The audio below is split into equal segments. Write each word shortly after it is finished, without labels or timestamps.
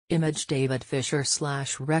Image David Fisher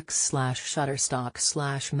 /Rex /Shutterstock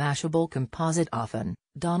 /Mashable composite. Often,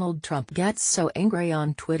 Donald Trump gets so angry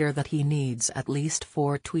on Twitter that he needs at least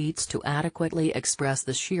 4 tweets to adequately express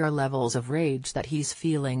the sheer levels of rage that he's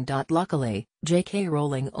feeling. Luckily, J.K.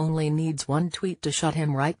 Rowling only needs 1 tweet to shut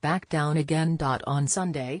him right back down again. On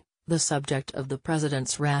Sunday, the subject of the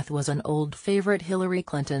president's wrath was an old favorite, Hillary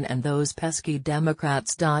Clinton and those pesky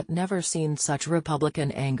Democrats. Never seen such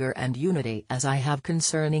Republican anger and unity as I have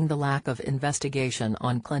concerning the lack of investigation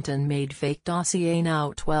on Clinton-made fake dossier.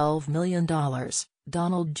 Now $12 million.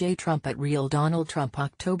 Donald J. Trump at Real Donald Trump.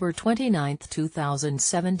 October 29,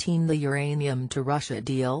 2017. The uranium to Russia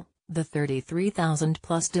deal, the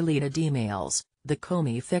 33,000-plus deleted emails, the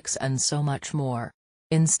Comey fix and so much more.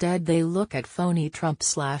 Instead they look at phony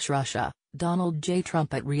Trump/Russia, Donald J.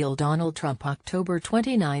 Trump at Real Donald Trump. October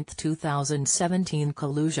 29, 2017.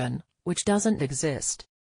 Collusion, which doesn't exist.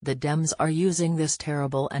 The Dems are using this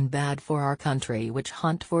terrible and bad for our country witch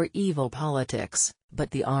hunt for evil politics,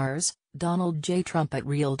 but the Rs, Donald J. Trump at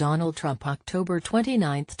Real Donald Trump. October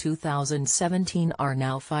 29, 2017. Are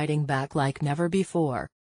now fighting back like never before.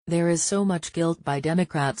 There is so much guilt by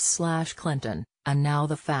Democrats/Clinton. And now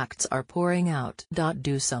the facts are pouring out.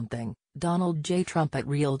 Do something, Donald J. Trump at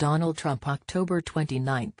Real Donald Trump. October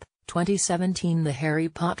 29, 2017. The Harry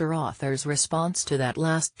Potter author's response to that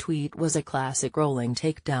last tweet was a classic Rowling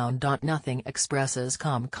takedown. Nothing expresses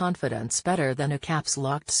calm confidence better than a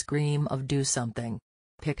caps-locked scream of "do something."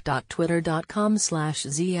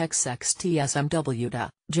 pic.twitter.com/zxxtsmw.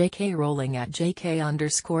 J.K. Rowling at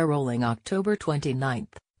JK_Rowling. October 29,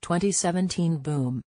 2017. Boom.